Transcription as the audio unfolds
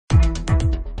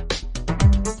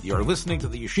You're listening to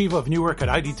the Yeshiva of Newark at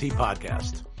IDT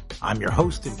podcast. I'm your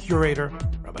host and curator,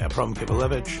 Rabbi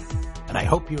Abroad-Avramel, and I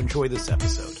hope you enjoy this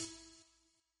episode.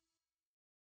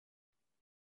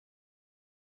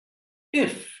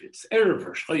 If it's Erev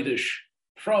Rosh Chodesh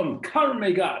from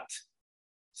Karmei Gat,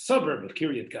 suburb of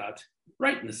Kiryat Gat,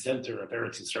 right in the center of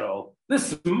Eretz Yisrael,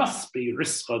 this must be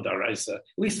Rischa Daraisa, at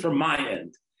least from my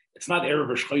end. It's not Erev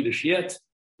Rosh Chodesh yet,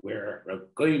 where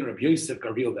Rabbi Yosef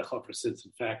Garvil Bechofer sits.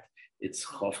 In fact, it's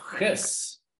Chof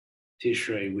Ches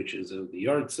Tishrei, which is the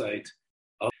yard site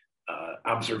of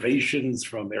observations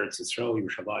from Eretz Yisrael,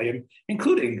 Yerushalayim,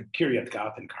 including Kiryat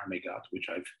Gat and Karmei Gat, which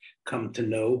I've come to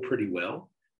know pretty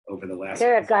well over the last.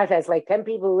 Kiryat Gat has like 10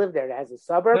 people who live there. It has a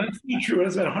suburb. That's not true. It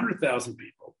has about 100,000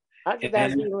 people.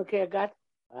 100,000 people in Kiryat Gat?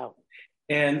 Wow.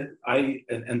 And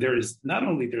there is not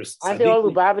only there's aren't they all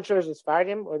Lubavitchers and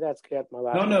Sfardim, or that's Kiryat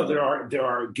Malach? No, there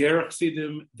are Ger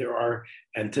Chassidim,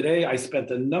 and today I spent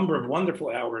a number of wonderful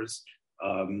hours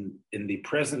in the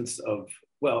presence of,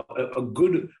 a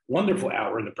good, wonderful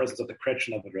hour in the presence of the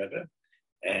Kretchen of the Rebbe,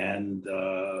 and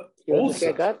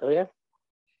also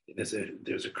there's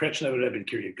a Kretchen of the Rebbe in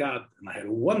Kiryat Gat, and I had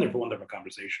a wonderful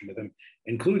conversation with him,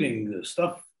 including the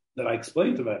stuff that I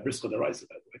explained to him at Briska Daraisa,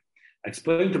 by the way. I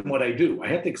explained to him what I do. I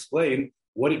had to explain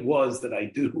what it was that I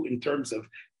do in terms of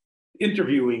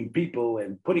interviewing people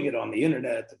and putting it on the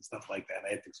internet and stuff like that.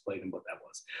 I had to explain to him what that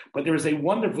was. But there is a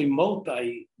wonderfully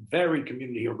multi-varied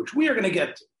community here, which we are going to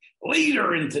get to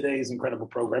later in today's incredible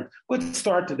program. Let's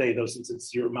start today, though, since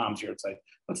it's your mom's yahrzeit.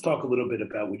 Let's talk a little bit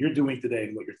about what you're doing today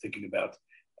and what you're thinking about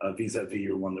vis-a-vis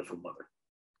your wonderful mother.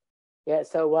 Yeah,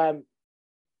 so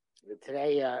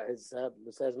today is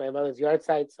my mother's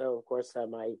yahrzeit. So, of course,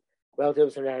 my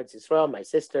relatives from Eretz Yisrael. My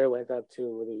sister went up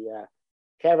to the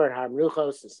Kever Har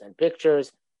Menuchos to send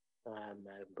pictures.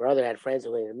 My brother had friends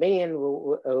who were in Minyan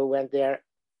who went there.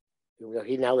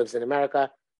 He now lives in America.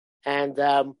 And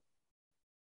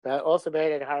also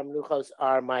buried at Har Menuchos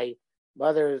are my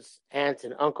mother's aunt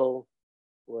and uncle.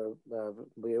 We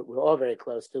were all very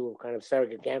close to, kind of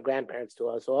surrogate grandparents to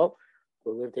us all,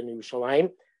 who lived in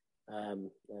Yerushalayim, the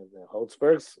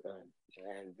Holtzbergs.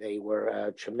 And they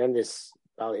were tremendous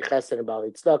Bali Chesed and Bali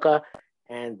Tzedakah,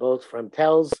 and both from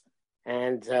Telz,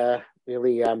 and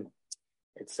really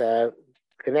it's a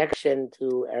connection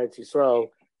to Eretz Yisrael,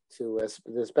 to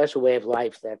the special way of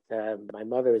life that my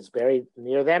mother is buried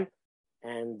near them,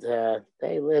 and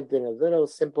they lived in a little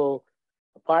simple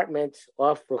apartment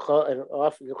off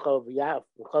Rehov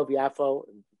Yafo,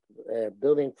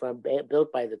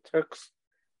 built by the Turks,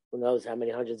 who knows how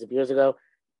many hundreds of years ago.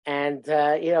 And,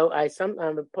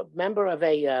 I'm a member of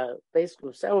a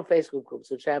several Facebook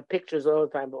groups, which have pictures all the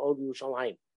time of old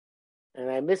Yerushalayim. And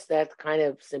I miss that kind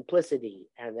of simplicity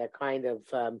and that kind of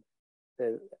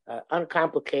the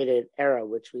uncomplicated era,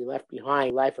 which we left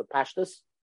behind, life of Pashtus.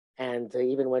 And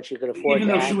even when she could afford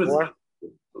to add more.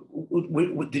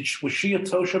 Was she a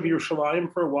Tosha of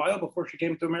Yerushalayim for a while before she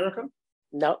came to America?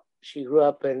 No, she grew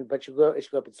up in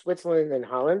Switzerland and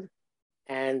Holland.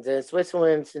 And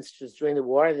Switzerland, since it was during the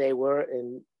war, they were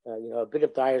in a bit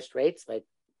of dire straits, like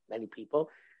many people.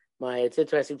 It's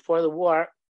interesting. Before the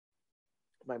war,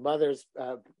 my mother's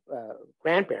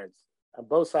grandparents on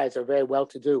both sides are very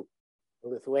well-to-do in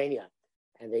Lithuania,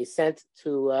 and they sent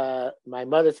to my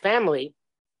mother's family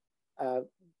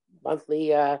monthly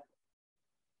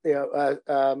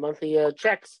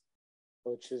checks,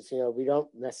 which is we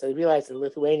don't necessarily realize in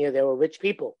Lithuania there were rich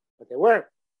people, but they were.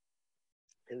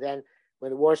 And then when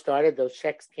the war started, those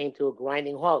checks came to a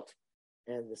grinding halt,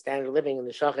 and the standard of living in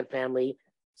the Shochet family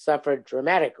suffered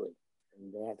dramatically.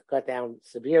 And they had to cut down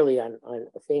severely on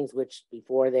things which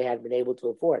before they had been able to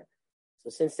afford. So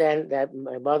since then, that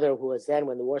my mother, who was then,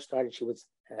 when the war started, she was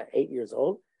 8 years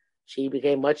old, she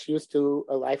became much used to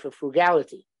a life of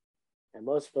frugality. And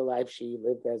most of her life, she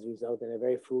lived as a result in a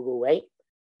very frugal way,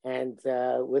 and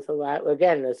with a lot,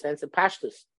 again, a sense of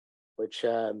pashtus, which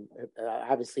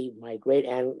obviously my great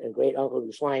aunt and great uncle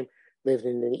Yerushalayim lived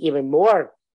in an even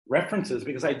more references,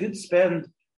 because I did spend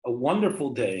a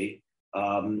wonderful day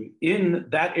in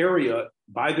that area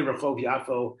by the Rehov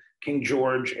Yafo, King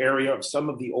George area of some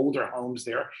of the older homes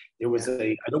there. There was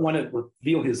I don't want to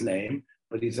reveal his name,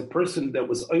 but he's a person that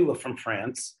was Oila from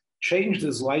France, changed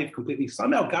his life completely,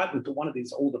 somehow got into one of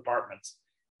these old apartments.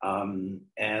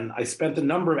 And I spent a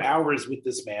number of hours with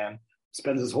this man,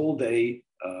 spent his whole day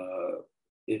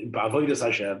in Bavodas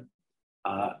Hashem,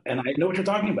 and I know what you're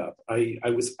talking about.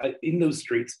 I was in those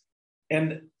streets,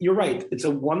 and you're right. It's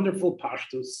a wonderful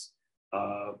pashtus,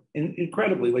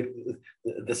 incredibly, like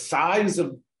the size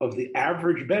of the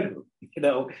average bedroom,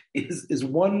 is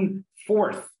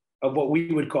 1/4 of what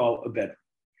we would call a bedroom.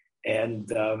 and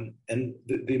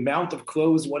the amount of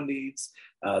clothes one needs,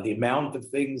 the amount of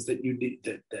things that you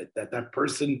need that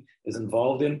person is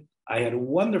involved in. I had a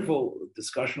wonderful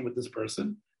discussion with this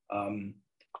person,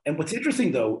 and what's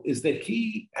interesting though is that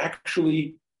he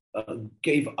actually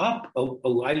gave up a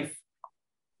life,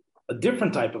 a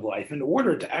different type of life, in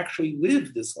order to actually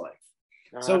live this life.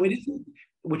 Uh-huh. So it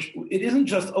isn't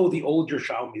just the old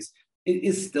Yerushalmis. It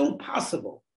is still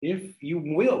possible if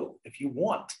you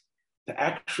want to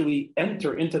actually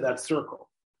enter into that circle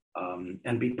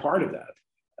and be part of that.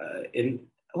 And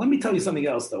let me tell you something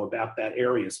else, though, about that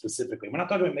area specifically. We're not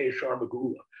talking about Meir Shar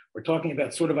Megula. We're talking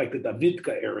about sort of like the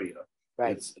Davidka area.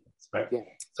 Right. Right. Yeah.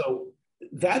 So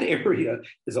that area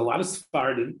is a lot of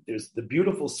Sephardim. There's the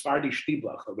beautiful Sephardi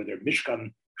Shtiblach over there,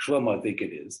 Mishkan Shlomo, I think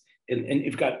it is. And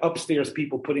you've got upstairs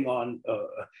people putting on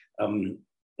tefillin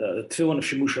of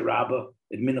Shemusha Rabbah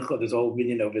at Mincha. There's all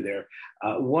minion over there.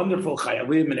 Wonderful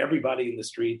Chayalim and everybody in the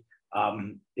street.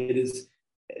 It is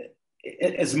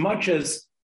as much as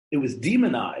it was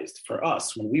demonized for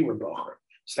us when we were Bocher.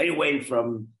 Stay away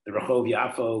from the Rehov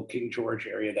Yafo, King George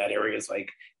area. That area is like,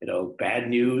 bad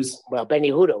news. Well, Ben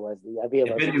Yehuda was the idea.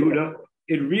 Ben Yehuda.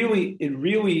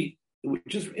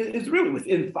 It's really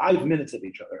within 5 minutes of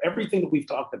each other. Everything that we've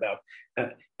talked about,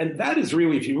 and that is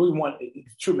really, if you really want,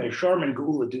 it's true. Meir Sharm and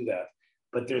Geula do that,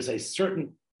 but there's a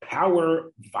certain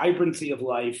power, vibrancy of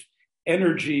life,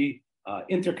 energy,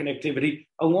 interconnectivity,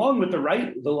 along with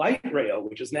the light rail,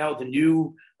 which is now the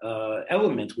new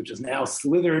element, which is now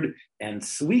slithered and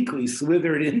sleekly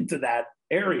slithered into that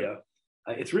area.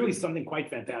 It's really something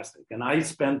quite fantastic. And I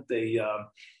spent a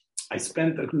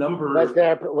number. Was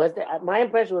there? My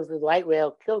impression was the light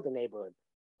rail killed the neighborhood.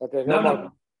 That there's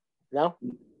no.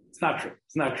 It's not true.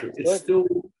 It's not true.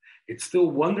 It's still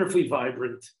wonderfully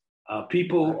vibrant.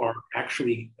 People are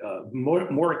actually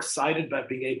more excited about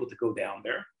being able to go down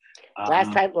there.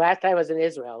 Last time I was in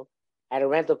Israel, I had a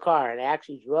rental car, and I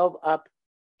actually drove up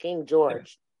King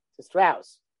George to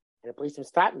Strauss, and the policeman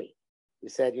stopped me. He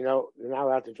said, "You're not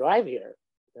allowed to drive here."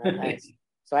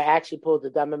 So I actually pulled the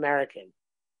dumb American.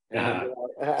 Yeah,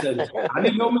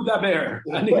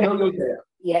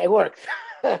 it worked.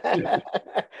 I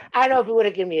don't know if he would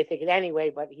have given me a ticket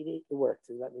anyway, but it worked.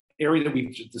 Area that we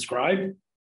just described,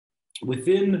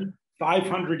 within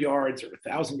 500 yards or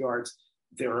 1,000 yards,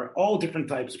 there are all different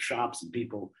types of shops and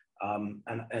people,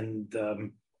 and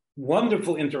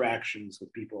wonderful interactions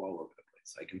with people all over the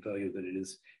place. I can tell you that it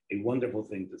is a wonderful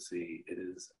thing to see. It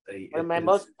is one of my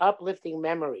most uplifting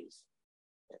memories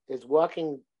is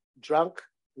walking drunk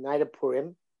night of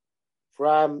Purim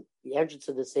from the entrance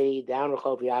of the city down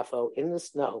Rehov Yafo in the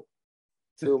snow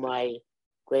to my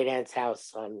great aunt's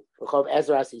house on Rehov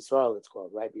Ezras Yisrael, it's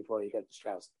called, right before you get to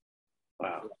Strauss.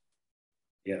 Wow.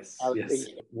 Yes.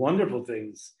 Wonderful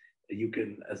things you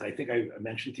can, as I think I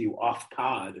mentioned to you off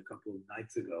pod a couple of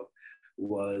nights ago,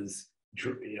 was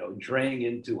draying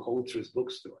into Holzer's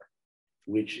bookstore,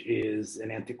 which is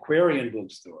an antiquarian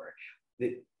bookstore.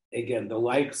 That, again, the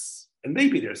likes, and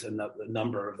maybe there's a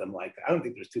number of them like that. I don't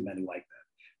think there's too many like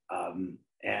that.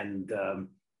 And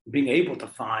being able to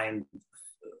find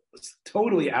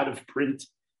totally out of print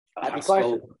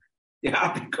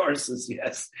Apikarsis,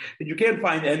 yes, that you can't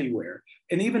find anywhere.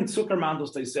 And even Zucker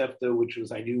Mandel's Tosefta, which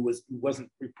I knew wasn't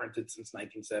reprinted since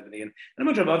 1970, and a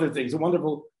bunch of other things,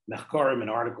 wonderful mechkarim and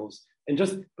articles, and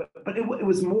but it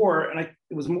was more, and it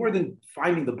was more than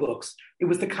finding the books. It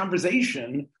was the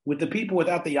conversation with the people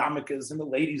without the yarmulkes and the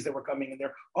ladies that were coming in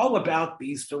there, all about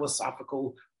these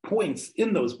philosophical points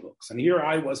in those books. And here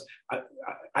I was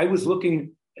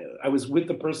looking, I was with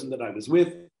the person that I was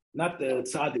with. Not the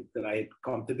tzaddik that I had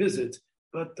come to visit,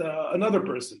 but another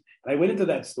person. And I went into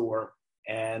that store,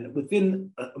 and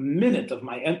within a minute of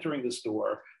my entering the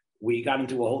store, we got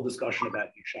into a whole discussion about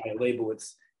Shia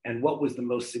Leibowitz and what was the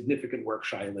most significant work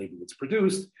Shia Leibowitz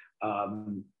produced,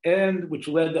 and which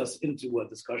led us into a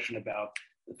discussion about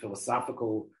the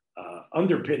philosophical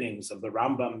underpinnings of the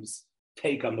Rambam's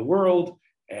take on the world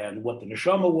and what the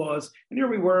neshama was. And here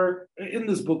we were in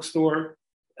this bookstore,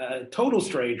 total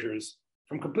strangers,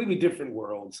 from completely different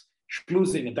worlds,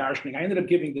 schmoozing and darshaning. I ended up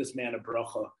giving this man a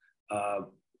bracha,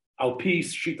 al-pi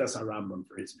shitas harambam,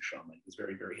 for his neshama. He was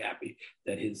very, very happy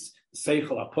that his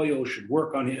seichel apoyo should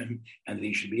work on him, and that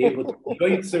he should be able to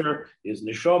yoitzer his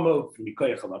neshama from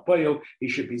mikoyach apoyo. He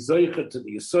should be zoichet to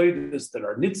the yisoidus that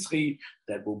are nitzchi,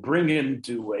 that will bring him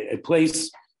to a place.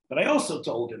 But I also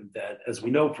told him that, as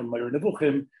we know from Meir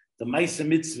Nevuchim, the ma'aseh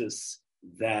mitzvahs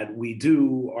that we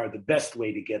do are the best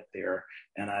way to get there.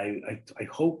 And I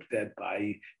hope that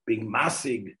by being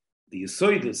masig, the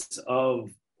yisoidus of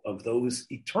of those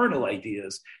eternal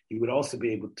ideas, he would also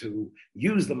be able to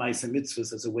use the Maisa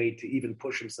Mitzvahs as a way to even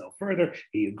push himself further.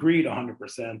 He agreed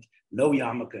 100%, no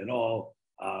yarmulke and all.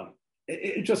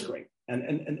 It's just great.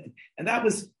 And that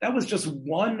was just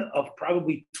one of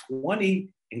probably 20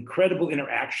 incredible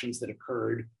interactions that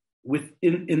occurred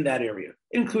in that area,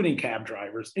 including cab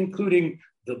drivers, including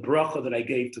the bracha that I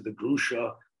gave to the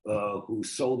grusha who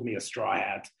sold me a straw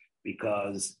hat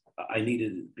because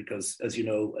as you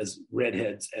know, as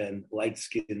redheads and light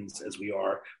skins as we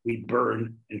are, we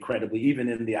burn incredibly, even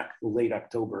in the late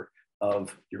October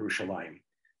of Yerushalayim.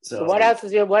 So what else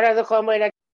is what are the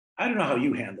chomay? I don't know how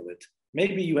you handle it.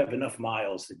 Maybe you have enough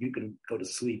miles that you can go to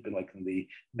sleep in the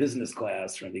business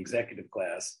class or in the executive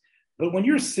class. But when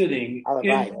you're sitting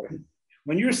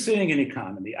in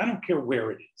economy, I don't care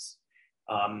where it is.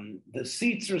 The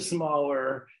seats are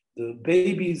smaller. The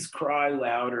babies cry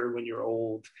louder when you're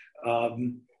old.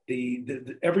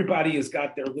 Everybody has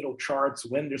got their little charts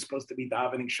when they're supposed to be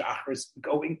davening shachris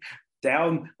going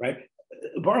down. Right,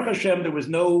 Baruch Hashem, there was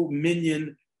no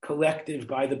minyan collective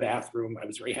by the bathroom. I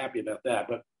was very happy about that.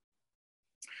 But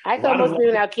I thought most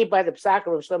people now keep by the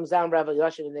psakim of Shlomo Zalman Rav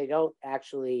Elyashiv, and they don't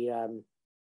actually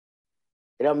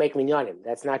they don't make minyanim.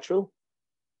 That's not true.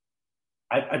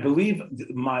 I believe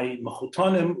my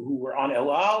machotanim who were on El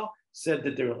Al said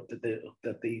that there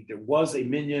was a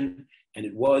minyan, and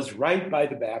it was right by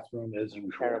the bathroom as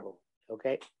usual. Terrible.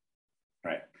 Okay.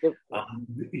 Right.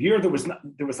 Here there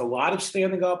was a lot of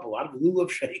standing up, a lot of lulav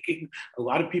shaking, a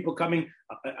lot of people coming.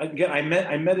 Again, I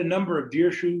met a number of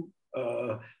Dirshu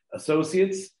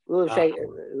associates.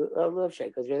 Lulav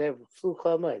shake because you're there flu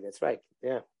chomay. That's right.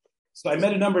 Yeah. So I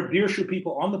met a number of Dirshu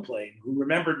people on the plane who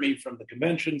remembered me from the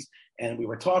conventions, and we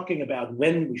were talking about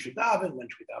when we should daven, when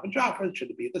should we daven Jaffa, should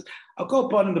it be this? I'll go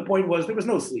upon, and the point was there was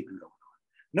no sleeping going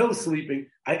on. No sleeping.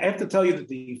 I have to tell you that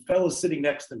the fellow sitting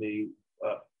next to me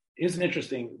is an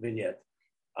interesting vignette.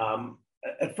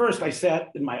 At first, I sat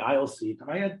in my aisle seat, and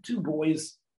I had two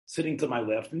boys sitting to my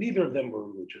left, and neither of them were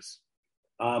religious.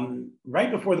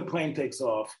 Right before the plane takes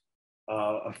off,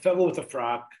 a fellow with a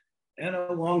frock and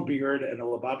a long beard and a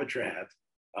Lubavitcher hat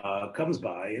comes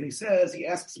by, and he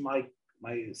asks my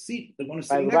seat. They want to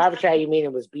sit. By Lubavitcher, you mean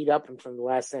it was beat up from the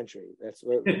last century? That's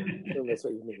what you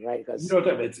mean, right? Because you know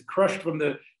what I mean? It's crushed from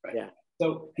the right. Yeah.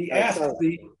 So he asks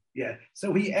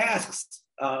So he asks,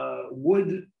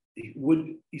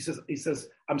 he says,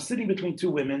 I'm sitting between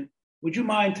two women. Would you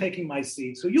mind taking my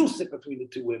seat? So you'll sit between the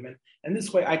two women, and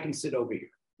this way I can sit over here.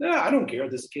 No, I don't care.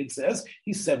 This kid says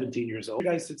he's 17 years old. The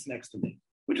guy sits next to me,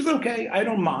 which is okay. I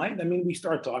don't mind. I mean, we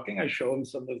start talking. I show him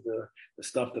some of the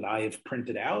stuff that I have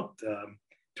printed out.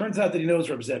 Turns out that he knows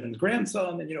Reb Zevin's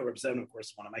grandson. And, Reb Zevin, of course,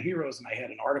 is one of my heroes. And I had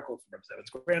an article from Reb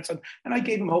Zevin's grandson. And I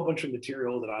gave him a whole bunch of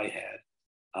material that I had.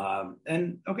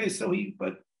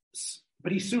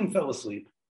 But he soon fell asleep.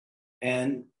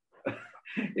 And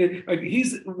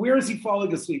where is he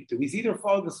falling asleep to? He's either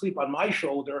falling asleep on my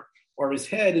shoulder or his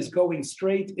head is going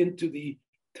straight into the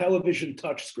television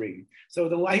touch screen. So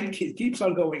the light keeps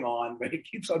on going on, but it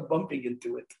keeps on bumping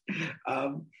into it.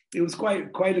 It was quite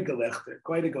a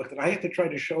gelechter. I had to try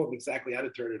to show him exactly how to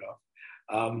turn it off.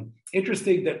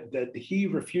 Interesting that he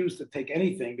refused to take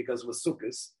anything because it was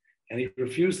Sukkos, and he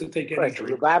refused to take any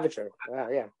drink.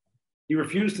 Yeah. He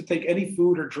refused to take any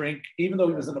food or drink, even though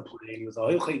he was in a plane. He was a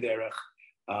hilchei derech.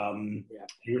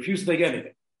 He refused to take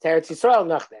anything. Teretz Yisrael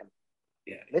nachdem.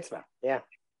 Yeah. Mitzvah. Yeah.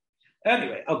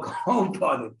 Anyway, I'll go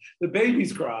upon it. The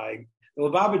baby's crying. The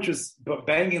Lubavitch is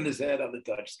banging his head on the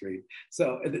touch screen.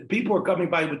 So people are coming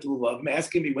by with lulav,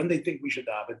 asking me when they think we should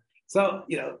daven. So,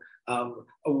 a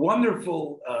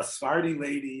wonderful Sephardi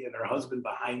lady and her husband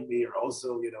behind me are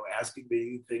also, asking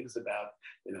me things about,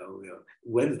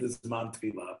 when is this month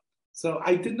tefillah? So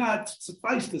I did not,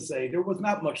 suffice to say, there was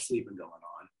not much sleeping going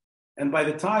on. And by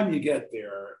the time you get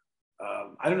there,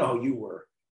 I don't know how you were,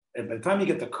 and by the time you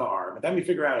get the car, by the time you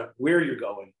figure out where you're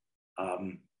going, I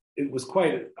was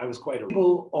quite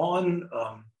on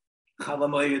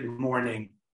Chalamoyed morning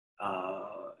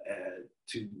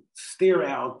to stare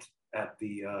out at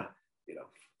the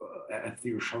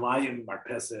Yerushalayim,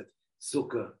 Marpeset,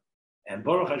 Sukkah, and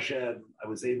Baruch Hashem, I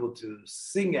was able to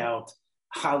sing out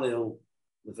Hallel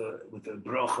with a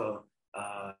bracha,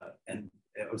 and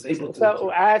I was able to.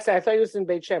 So I thought you was in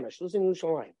Beit Shemesh. You was in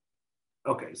Yerushalayim.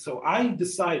 Okay, so I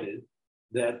decided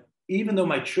that even though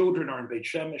my children are in Beit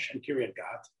Shemesh and Kiryat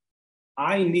Gat,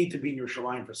 I need to be in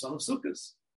Yerushalayim for some of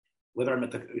Sukkos. Whether I'm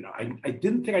at the, I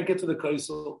didn't think I'd get to the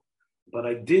Kaisel, but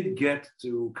I did get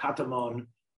to Katamon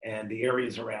and the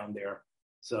areas around there.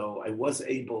 So I was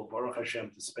able, Baruch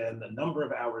Hashem, to spend a number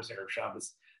of hours there of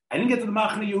Shabbos. I didn't get to the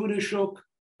Machne Yehuda Shuk,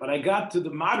 but I got to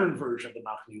the modern version of the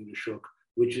Machne Yehuda Shuk,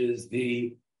 which is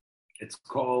it's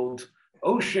called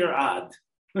Osher Ad.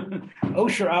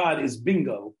 Osher Ad is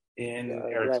bingo in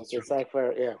Eretz right. Yisrael. It's like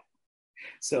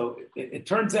So it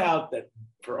turns out that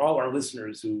for all our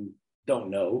listeners who don't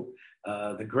know,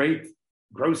 the great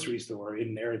grocery store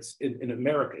in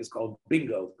America is called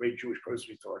Bingo, the great Jewish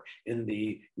grocery store in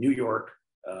the New York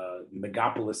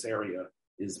megapolis area.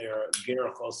 Is there Ger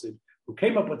Chassid who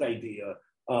came up with the idea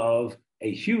of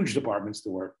a huge department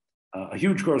store, a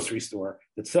huge grocery store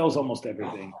that sells almost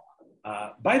everything.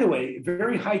 By the way,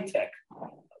 very high tech.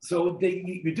 So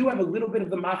you do have a little bit of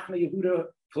the Machne Yehuda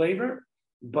flavor,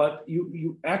 but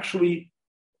you actually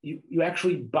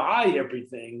buy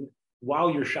everything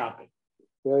while you're shopping.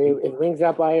 So it rings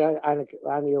up while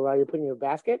you're putting your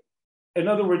basket. In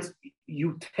other words,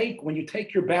 when you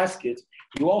take your basket,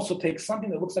 you also take something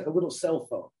that looks like a little cell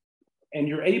phone, and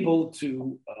you're able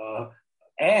to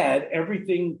add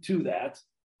everything to that,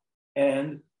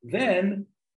 and then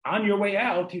on your way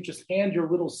out, you just hand your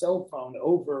little cell phone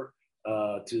over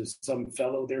to some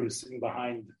fellow there who's sitting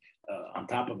behind on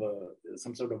top of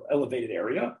some sort of elevated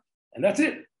area, and that's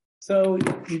it. So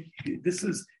this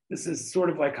is sort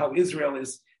of like how Israel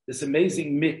is. This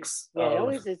amazing mix.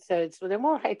 Yeah, they're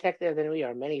more high tech there than we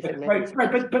are.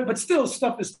 Right. But still,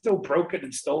 stuff is still broken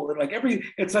and stolen.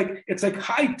 It's like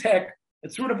high tech.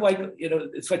 It's sort of like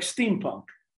it's like steampunk.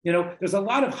 There's a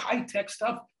lot of high tech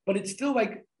stuff, but it's still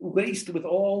like laced with a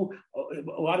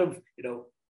lot of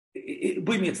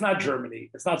believe me, it's not Germany,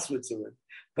 it's not Switzerland,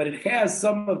 but it has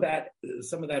some of that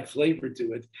flavor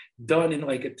to it, done in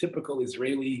like a typical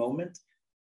Israeli moment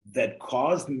that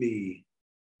caused me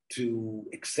to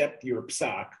accept your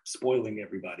psak, spoiling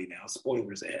everybody now,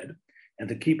 spoilers ahead, and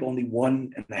to keep only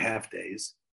 1.5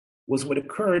 days, was what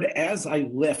occurred as I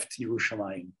left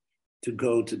Yerushalayim to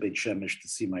go to Beit Shemesh to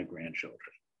see my grandchildren.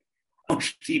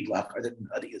 Shtibla are the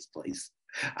nuttiest place.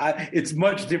 It's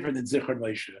much different than Zichron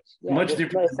Moshe. Yeah, much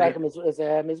different. It's like it's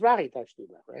a Mizrahi touch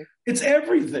Shtibla, right? It's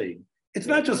everything. It's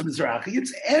not just Mizrahi.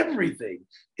 It's everything.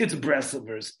 It's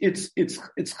Breslevers. It's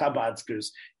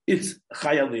Chabadskers. It's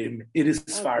Chayalim. It is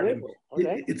Sfardim.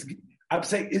 Okay. I'm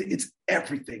saying it's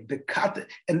everything.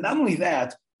 And not only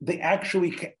that, they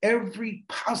actually every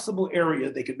possible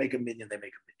area they could make a minyan. They make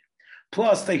a minyan.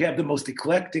 Plus, they have the most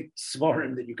eclectic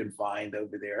svarim that you can find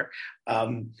over there.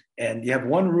 And you have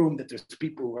one room that there's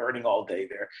people learning all day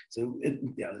there. So,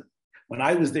 when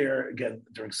I was there, again,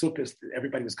 during Sukkot,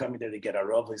 everybody was coming there to get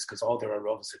arovas because all their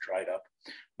arovas had dried up.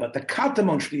 But the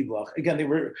Katamon Shliblach, again,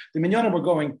 the minyanim were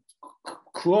going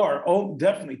klor,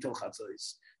 definitely till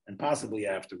Chatzos, and possibly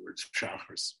afterwards,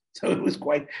 Shachars. So it was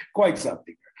quite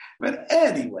something. But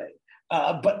anyway,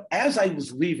 but as I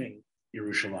was leaving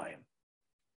Yerushalayim,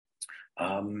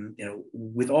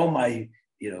 with all my,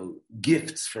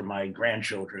 gifts for my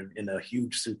grandchildren in a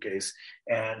huge suitcase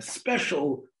and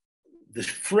the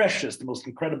freshest, the most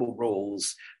incredible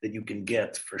rolls that you can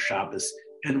get for Shabbos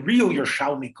and real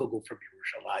Yerushalmi kugel from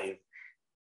Yerushalayim.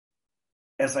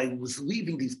 As I was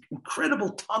leaving these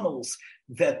incredible tunnels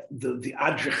that the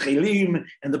Adrechelim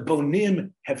and the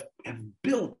Bonim have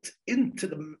built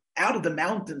out of the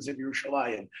mountains of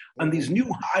Yerushalayim on these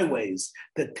new highways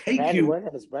that take you.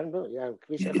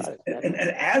 And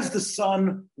as the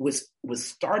sun was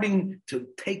starting to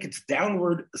take its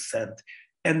downward ascent,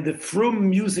 and the Frum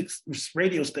Music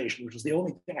radio station, which was the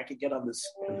only thing I could get on this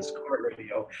car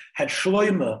radio, had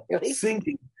Shloime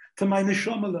singing to my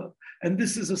Neshama. And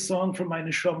this is a song from my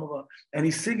Neshama. And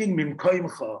he's singing Mim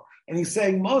Koimcha. And he's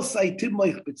saying, Mosai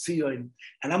Timleich B'Tzion.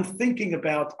 And I'm thinking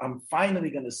about, I'm finally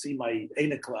going to see my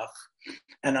Einiklach.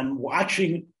 And I'm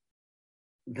watching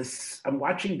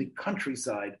the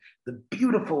countryside, the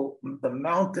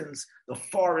mountains, the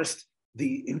forest,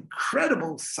 the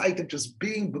incredible sight of just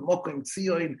being b'mokom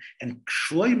tzion, and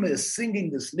Shloime is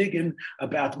singing this niggin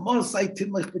about Mosai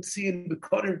Timlech B'Tzion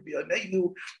B'Kodev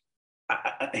B'Yoneinu.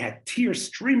 I had tears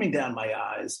streaming down my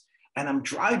eyes, and I'm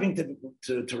driving to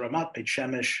Ramat Beit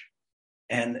Shemesh,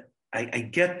 and I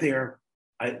get there.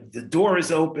 The door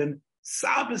is open.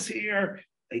 Sab is here.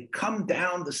 They come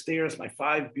down the stairs. My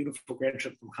 5 beautiful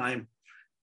grandchildren from Chaim,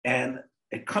 and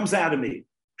it comes out of me,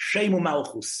 Shemu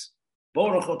Malchus. Which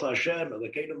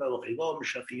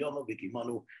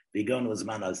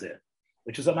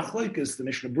is a machlokes, the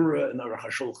Mishnah Berurah and the Aruch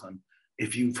HaShulchan.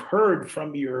 If you've heard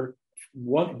from your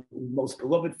one most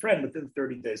beloved friend within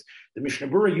 30 days, the Mishnah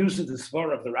Berurah uses the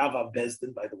svar of the Rav of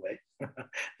Bezdin, by the way,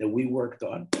 that we worked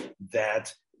on,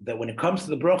 that when it comes to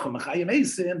the bracha Machayim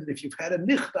Eisin, if you've had a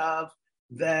nichtav,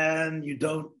 then you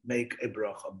don't make a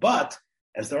bracha. But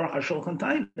as the Aruch HaShulchan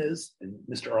time is, and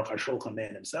Mr. Aruch HaShulchan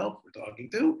man himself we're talking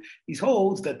to, he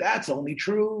holds that that's only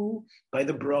true by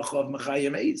the bracha of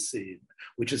Mechayim Eitzim,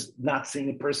 which is not seeing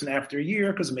a person after a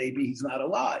year because maybe he's not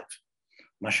alive.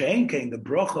 Masha'en came the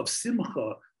bracha of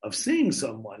Simcha, of seeing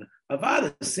someone,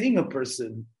 Avada, seeing a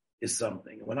person is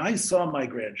something. When I saw my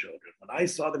grandchildren, when I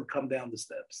saw them come down the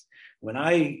steps, when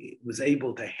I was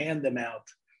able to hand them out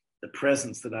the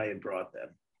presents that I had brought them,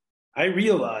 I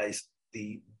realized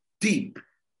the deep,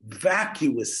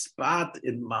 vacuous spot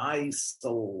in my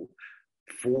soul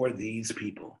for these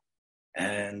people.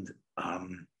 And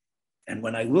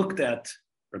when I looked at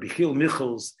Rabbi Chil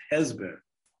Michel's Hezber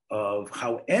of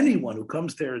how anyone who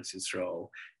comes to Eretz Yisrael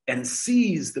and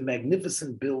sees the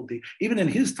magnificent building, even in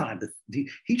his time,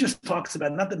 he just talks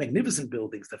about not the magnificent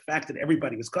buildings, the fact that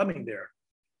everybody was coming there.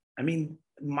 I mean,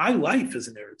 my life is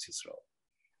in Eretz Yisrael.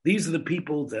 These are the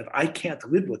people that I can't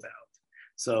live without.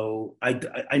 So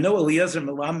I know Eliezer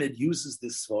Melamed uses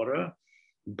this svara,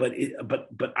 but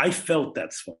I felt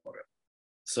that svara.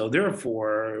 So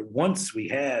therefore, once we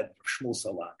had Shmuel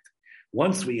Salak,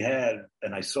 once we had,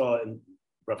 and I saw in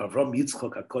Rav Avram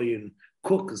Yitzchak HaKoyin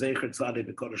Cook Zecher Tzadeh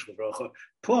B'Kodesh L'Vrocha.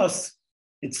 Plus,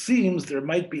 it seems there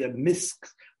might be a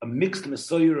mixed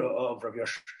Mesorah of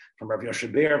from Rav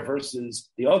Yoshe Ber versus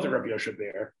the other Rav Yoshe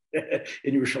Ber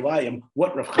in Yerushalayim.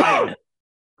 What Rav Chaim,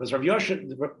 because Rav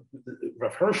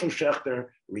Hershel Shechter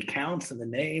recounts in the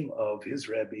name of his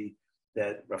Rebbe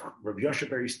that Rav Yoshe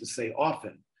Ber used to say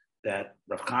often that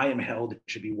Rav Chaim held it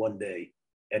should be one day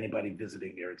anybody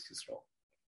visiting Eretz Yisrael.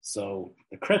 So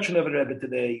the Kretschenover Rebbe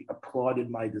today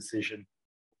applauded my decision.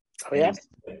 Oh, yeah?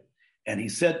 And he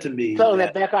said to me... So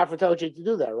that Beckhofer told you to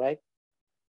do that, right?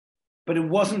 But it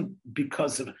wasn't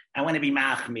because of, I want to be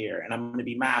Machmir, and I'm going to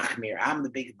be Machmir. I'm the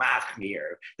big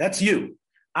Machmir. That's you.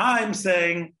 I'm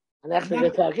saying... And that's what they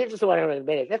talk. You just want to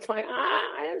admit it. That's fine.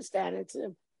 I understand. It's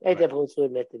very difficult to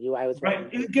admit that I was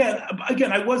right.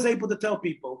 Again, I was able to tell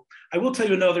people. I will tell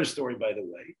you another story, by the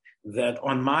way, that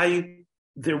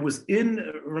there was in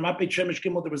Ramat Beit Shemesh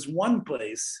Gimel, there was one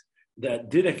place that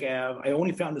did have, I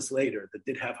only found this later, that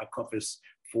did have hakafis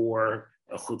for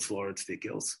Chutz La'aretz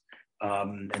Tikils,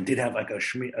 and did have like a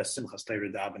Simchas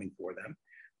Torah davening for them.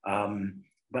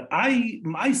 But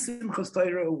my Simchas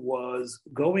Torah was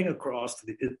going across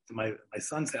to my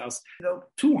son's house,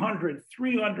 200,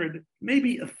 300,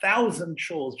 maybe 1,000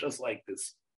 shuls just like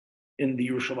this in the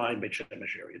Yerushalayim Beit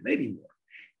Shemesh area, maybe more.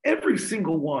 Every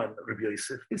single one, Rabbi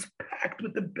Yosef, is packed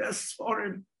with the best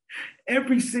svarim.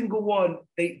 Every single one,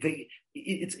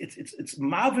 it's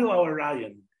mavil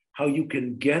al-arayan how you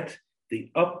can get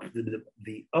the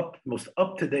most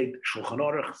up to date Shulchan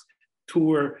Aruch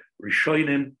tour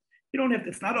Rishonim. You don't have to,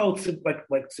 it's not all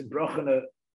like Sibrach on a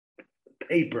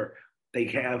paper. They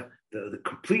have the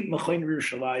complete Mechain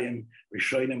Yerushalayim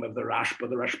Rishonim of the Rashba,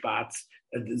 the Rashbats,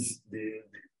 and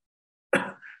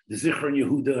the Zichron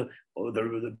Yehuda or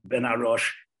the Ben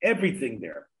Arosh, everything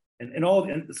there,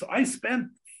 and so I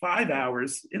spent 5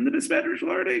 hours in the Besmedrash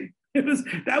learning.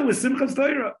 That was Simchas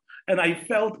Torah, and I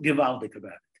felt gewaldik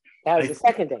about it. That was the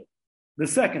second day. The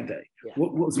second day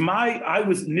I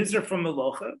was Nizar from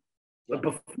Melocha, but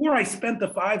before I spent the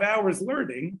 5 hours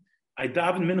learning, I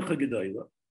davened Mincha Gedolah.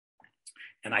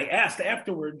 And I asked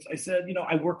afterwards, I said,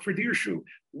 I work for Dirshu.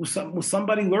 Will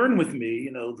somebody learn with me,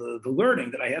 the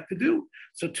learning that I have to do?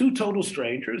 So 3 total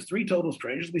strangers,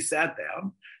 we sat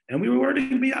down and we were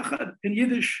learning biyachad in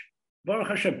Yiddish, Baruch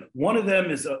Hashem. One of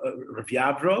them is Rav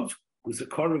Yavrov, who's a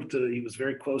Korov he was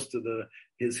very close to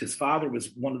his father was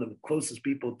one of the closest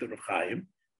people to Rav Chaim.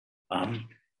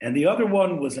 And the other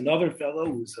one was another fellow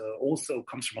who's also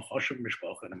comes from a Choshev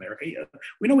Mishpacha in America.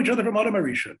 We know each other from Adam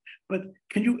Arishon, but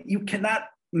you cannot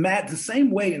match the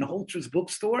same way in Holcher's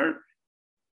bookstore,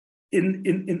 in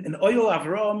Oyel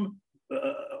Avram,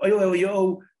 Oyel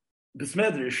Elio,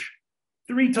 Besmedrash,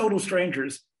 3 total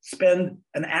strangers spend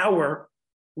an hour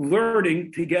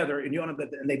learning together in Yonah,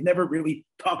 and they've never really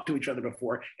talked to each other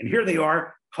before. And here they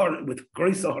are with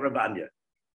Grisa Harabanya.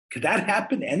 Could that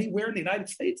happen anywhere in the United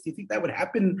States? Do you think that would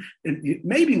happen in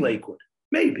maybe Lakewood?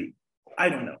 Maybe. I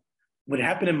don't know. Would it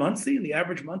happen in Muncie, in the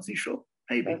average Muncie shul?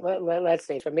 Maybe. Let's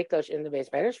say for Mikdash in the base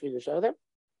Spanish, will you show them?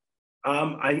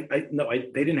 They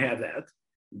didn't have that.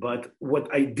 But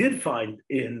what I did find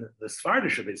in the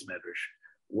Sfardish of his Medrash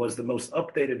was the most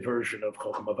updated version of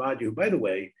Chocham Avadia, who, by the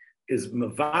way, is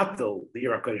Mavato, the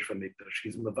Yer HaKodesh from Mikdash.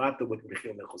 He's Mavato what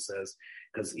Michil Michel says,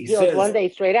 because he says... one day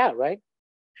straight out, right?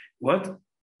 What?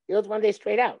 He was one day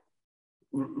straight out.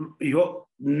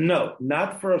 No,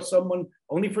 not for someone,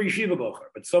 only for Yeshiva Bocher,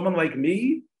 but someone like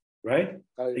me, right?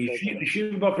 The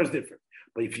Yeshiva Bocher is different.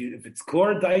 But if it's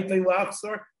Klor Daitei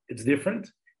Lachsar, it's different.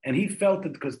 and he felt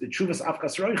that because the Tshuvas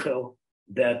Avkas Roichel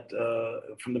that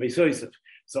from the Beis Yosef.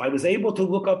 So I was able to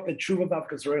look up the Tshuva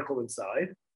Avkas Roichel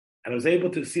inside, and I was able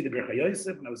to see the Birchei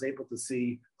Yosef, and I was able to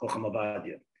see Chocham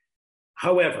Avadia.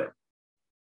 However,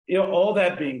 all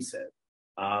that being said,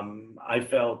 I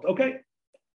felt okay,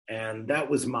 and that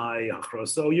was my achros.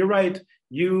 So you're right,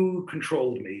 you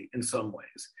controlled me in some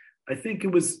ways. I think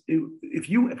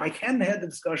if I hadn't had the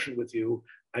discussion with you,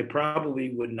 I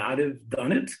probably would not have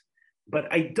done it.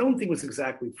 But I don't think it was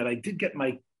exactly. But I did get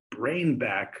my brain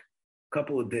back a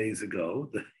couple of days ago,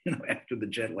 after the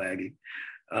jet lagging.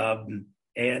 And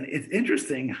it's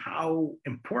interesting how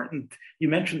important you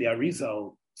mentioned the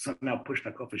Arizal somehow pushed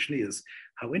Hakaf Shniyas.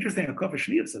 How interesting Hakaf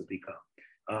Shniyas has become.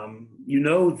 You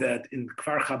know that in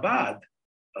Kfar Chabad,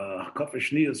 Hakaf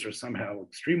Shniyas are somehow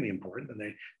extremely important,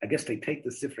 and I guess they take the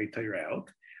Sifrei Torah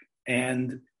out.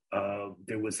 And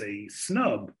there was a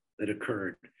snub that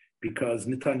occurred because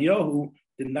Netanyahu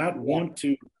did not want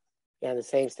to. Yeah, the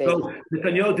same stage. So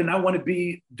Netanyahu did not want to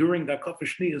be during the Hakaf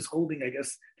Shniyas holding, I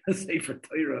guess, the Sefer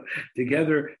Torah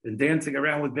together and dancing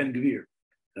around with Ben Gvir,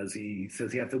 because he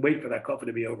says he has to wait for that Hakaf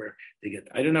to be over to get.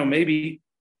 I don't know. Maybe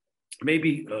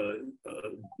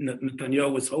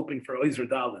Netanyahu was hoping for Ozer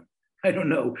Dalin. I don't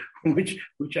know which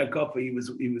Hakaf he was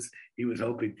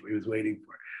hoping for. He was waiting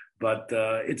for. But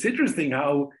it's interesting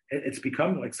how it's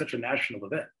become like such a national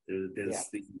event. There's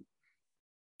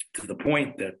to the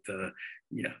point that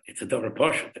it's a davar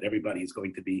pashut that everybody is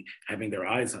going to be having their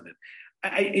eyes on it.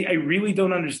 I really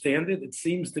don't understand it. It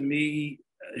seems to me,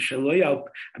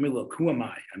 look, who am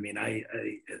I? I mean,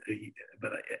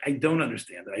 but I don't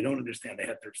understand it. I don't understand the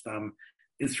Heter Stam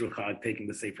Yisroel Chag taking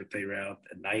the Sefer Torah out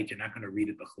at night. You're not going to read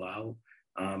it b'chlal.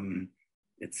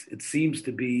 It seems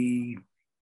to be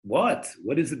what?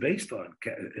 What is it based on?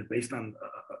 Based on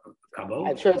Kabbalah?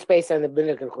 I'm sure it's based on the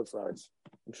Binuk and Chutz La'aretz.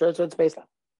 I'm sure it's what it's based on.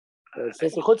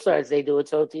 Since the Chutz La'aretz, they do it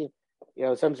so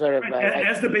some sort of.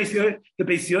 As the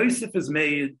Beis Yosef is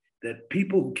made, that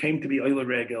people who came to be Euler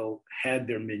Regel had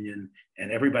their minyan,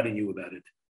 and everybody knew about it.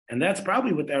 And that's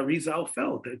probably what the Arizal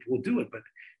felt, that we'll do it. But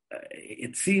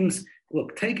it seems,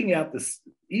 look, taking out this,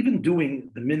 even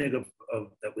doing the minhag of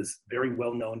that was very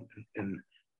well known in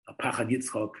Pachad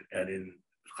Yitzchok and in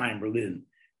Chaim Berlin,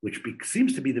 which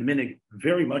seems to be the minhag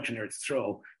very much in Eretz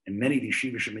Yisrael and many of the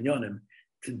Yeshiva Sheminyonim,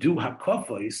 to do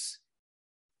hakafos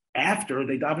after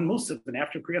they daven Musaf and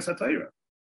after Kriyas HaTorah,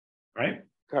 right?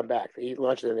 Come back. They eat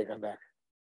lunch and then they come back.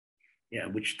 Yeah,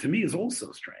 which to me is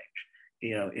also strange.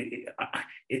 They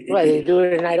do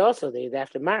it at night also. They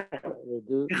after Mara. They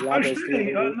do. But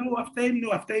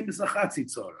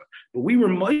we were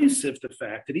moisif the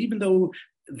fact that even though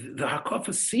the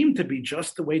hakafos seemed to be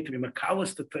just the way to be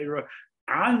makalas the Torah,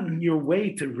 on your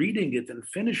way to reading it and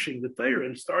finishing the Torah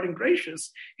and starting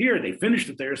gracious, here they finish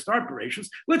the Torah, start gracious.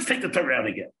 Let's take the Torah out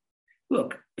again.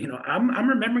 Look, I'm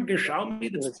remembering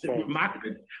Gershalmi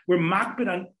that we're makbid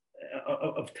on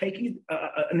of taking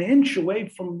an inch away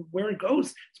from where it goes.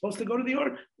 It's supposed to go to the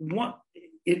order.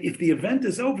 If the event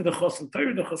is over, the Chosin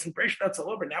Torah, the Chosin Bresh, that's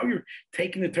all over. Now you're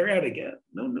taking the Torah out again.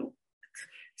 No.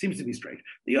 It seems to be strange.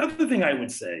 The other thing I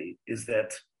would say is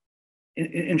that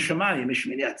in Shemayim, in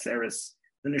Shmini Atzeres,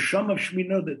 the neshama of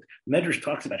Shmino that Medrash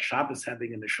talks about Shabbos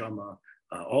having a neshama,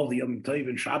 all the Yom Tov,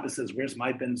 and Shabbos says, "Where's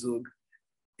my Ben Zug?"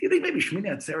 Do you think maybe Shmini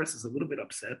Atzeres is a little bit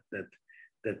upset that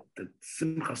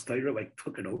Simchas Torah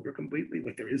took it over completely?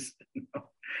 Like there is,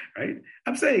 right?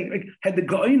 I'm saying, had the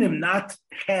Goinim not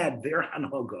had their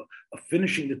hanhaga of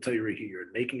finishing the Torah here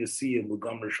and making a siyum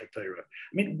l'gomer shel Torah,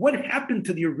 I mean, what happened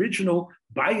to the original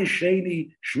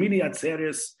Bayesheni Shmini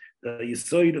Atzeres? The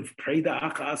Yisoid of Preda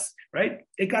Achas, right?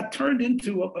 It got turned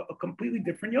into a completely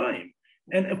different Yoim.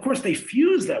 And of course, they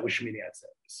fused that with Shmini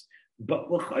Atzeres. But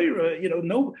L'chayra,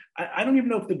 I don't even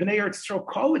know if the Bnei Eretz Yisrael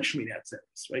call it Shmini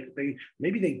Atzeres, right?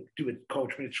 Maybe they do it call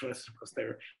it Shmini Atzeres because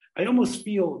I almost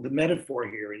feel the metaphor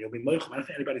here, and you'll be moichel. I don't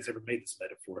think anybody's ever made this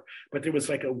metaphor, but there was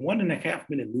like a 1.5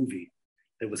 minute movie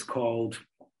that was called,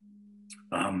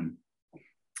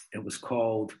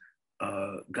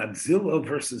 Godzilla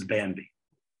versus Bambi.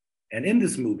 And in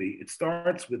this movie, it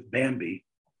starts with Bambi,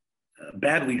 a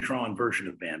badly drawn version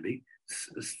of Bambi,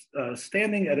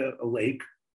 standing at a lake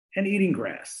and eating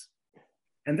grass.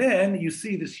 And then you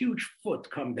see this huge foot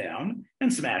come down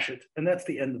and smash it, and that's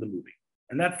the end of the movie.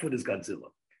 And that foot is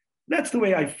Godzilla. That's the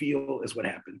way I feel is what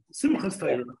happened. Simchas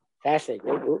Torah.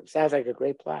 Fascinating. Sounds like a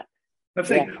great plot. I'm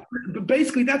saying, but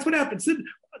basically, that's what happened.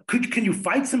 Can you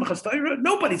fight Simchas Torah?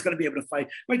 Nobody's going to be able to fight.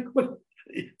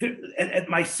 At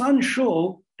my son's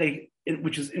shul,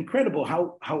 which is incredible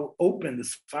how open the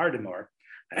Sephardim are,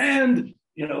 and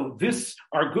this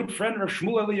our good friend Rav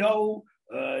Shmuel Eliyahu,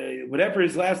 whatever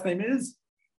his last name is,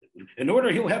 in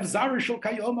order he'll have Zarishal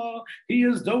Kayoma, he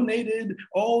has donated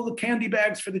all the candy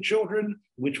bags for the children,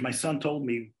 which my son told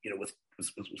me, was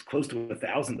close to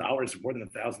 $1,000, more than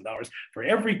 $1,000 for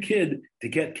every kid to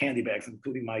get candy bags,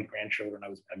 including my grandchildren. I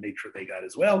made sure they got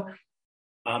as well.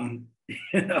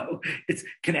 It's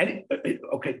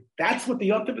okay. That's what the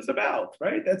Yontif is about,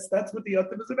 right? That's what the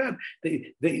Yontif is about.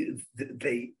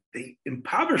 They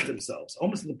impoverish themselves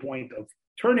almost to the point of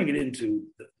turning it into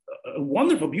a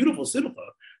wonderful, beautiful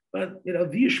simcha. But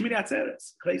via Shmini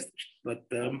Atzeres. But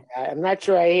I'm not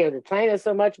sure I hear the China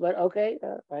so much, but okay.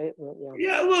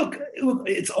 Yeah, look,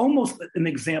 it's almost an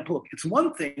example. It's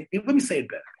one thing. Let me say it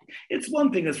better. It's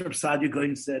one thing, as Reb Sadia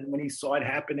Goin said when he saw it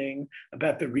happening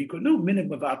about the Rico. No, minig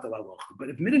mavat aloch. But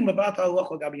if minig mavat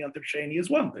aloch gabi yontif sheni is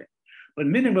one thing, but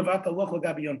minig mavat aloch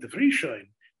gabi yontif rishon,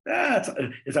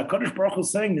 is HaKadosh Baruch Hu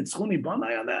saying nitzchuni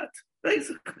banai on that,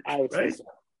 basically, I would right? say so.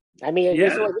 I mean,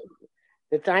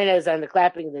 the China is on the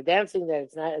clapping and the dancing. That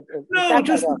it's not.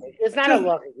 It's not a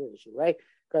logic issue, right?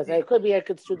 Because it could be a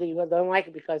construed that you don't like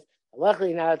it because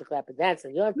luckily now the clap and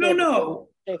dancing. No.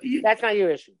 That's not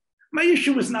your issue. My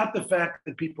issue is not the fact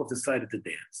that people decided to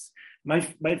dance. My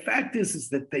fact is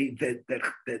that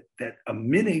that a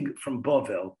minig from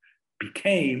Bovel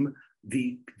became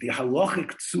the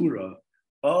halachic tzura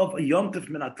of a yontif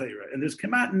min HaTorah, and there's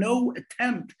come out no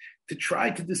attempt to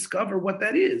try to discover what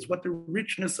that is, what the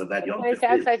richness of that yontif is.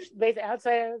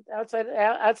 Outside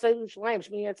Yerushalayim,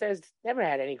 Shmini Atzeres never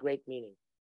had any great meaning,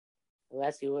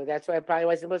 unless you were. That's why probably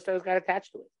why most of us got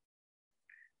attached to it.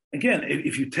 Again,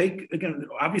 if you take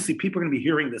obviously people are going to be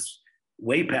hearing this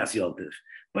way past yontif,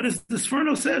 but as the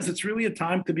Sforno says, it's really a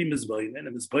time to be mizboinen,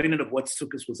 and mizboinen of what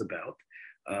Sukkot was about.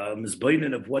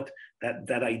 Mizboinen of what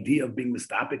that idea of being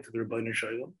mistapik to the Rebbeinu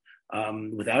Shalom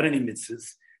without any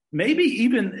mitzvahs. Maybe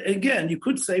even again, you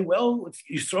could say, well,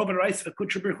 you throw the rice for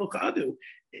kutsher birchokadu.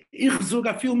 Ich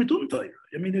sogar viel mit unteure.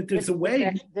 I mean, there's a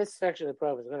way. This section of the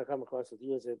program is going to come across with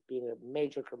you as being a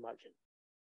major curmudgeon.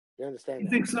 You understand? You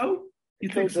think so? You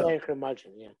think so?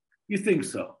 Curmudgeon, yeah. You think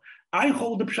so? I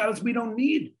hold the pshatas we don't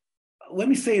need. Let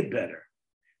me say it better.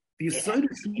 The Yesod of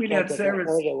Shmini Atzeres.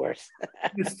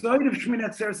 The Yesod of Shmini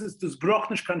Atzeres is this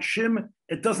brochnish kan shim.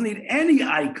 It doesn't need any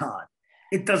icon.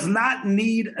 It does not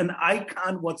need an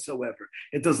icon whatsoever.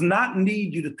 It does not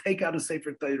need you to take out a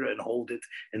Sefer Torah and hold it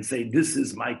and say, this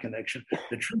is my connection.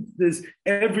 The truth is,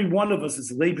 every one of us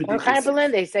is labeled.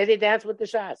 They say they dance with the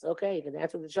Shas. Okay, you can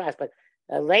dance with the Shas. But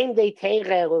Lane de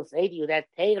Teira will say to you that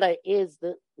Teira is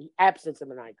the absence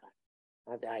of an icon,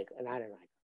 not an icon.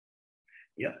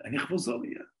 Yeah, and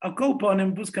I'll go upon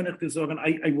him.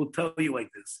 I will tell you like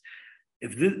this.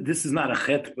 If this is not a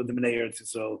chet for the Bnei Eretz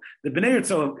Yisrael, the Bnei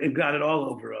Eretz Yisrael have got it all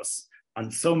over us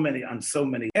on so many.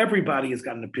 Everybody has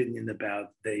got an opinion about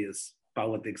Deus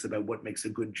politics, about what makes a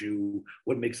good Jew,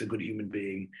 what makes a good human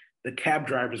being. The cab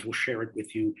drivers will share it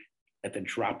with you at the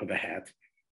drop of a hat.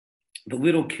 The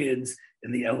little kids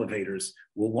in the elevators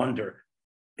will wonder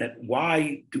that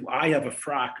why do I have a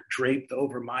frock draped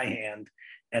over my hand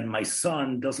and my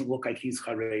son doesn't look like he's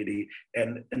Haredi,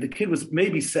 and the kid was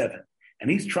maybe 7. And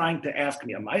he's trying to ask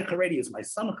me, am I Haredi? Is my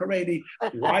son Haredi?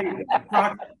 Why?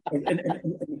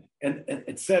 and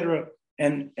et cetera.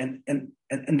 And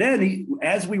then he,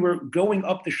 as we were going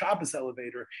up the Shabbos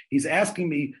elevator, he's asking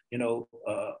me,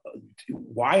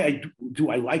 why do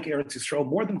I like Eretz Yisrael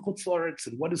more than Chutz La'aretz,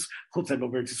 and what is Chutz of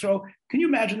Eretz Yisrael? Can you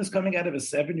imagine this coming out of a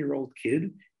 7-year-old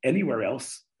kid anywhere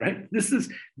else? Right? This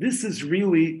is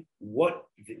really what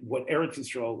Eretz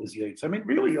Yisrael is. I mean,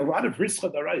 really, a lot of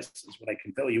Rischa Darais is what I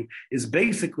can tell you is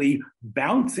basically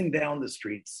bouncing down the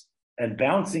streets and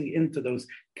bouncing into those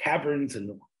caverns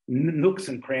and nooks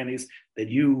and crannies that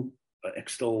you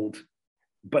extolled,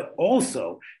 but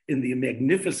also in the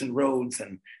magnificent roads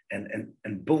and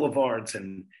boulevards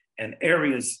and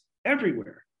areas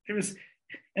everywhere.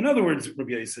 In other words,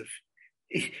 Rabbi Yosef,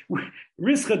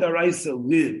 Rischa Daraisa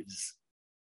lives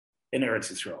in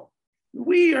Eretz Yisrael.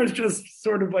 We are just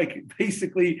sort of like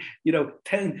basically,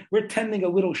 we're tending a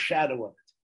little shadow of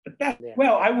it.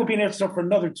 Well, I will be in Eretz Yisrael for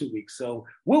another 2 weeks, so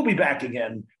we'll be back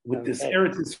again with this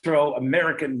Eretz Yisrael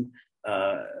American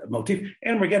motif,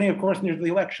 and we're getting, of course, near the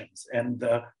elections, and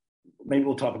maybe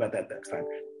we'll talk about that next time.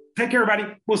 Take care,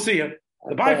 everybody. We'll see you.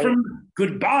 Goodbye from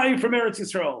Eretz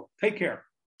Yisrael. Take care.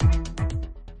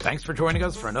 Thanks for joining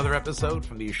us for another episode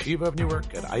from the Yeshiva of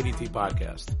Newark at IDT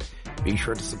Podcast. Be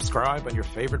sure to subscribe on your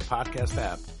favorite podcast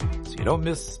app so you don't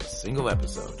miss a single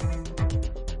episode.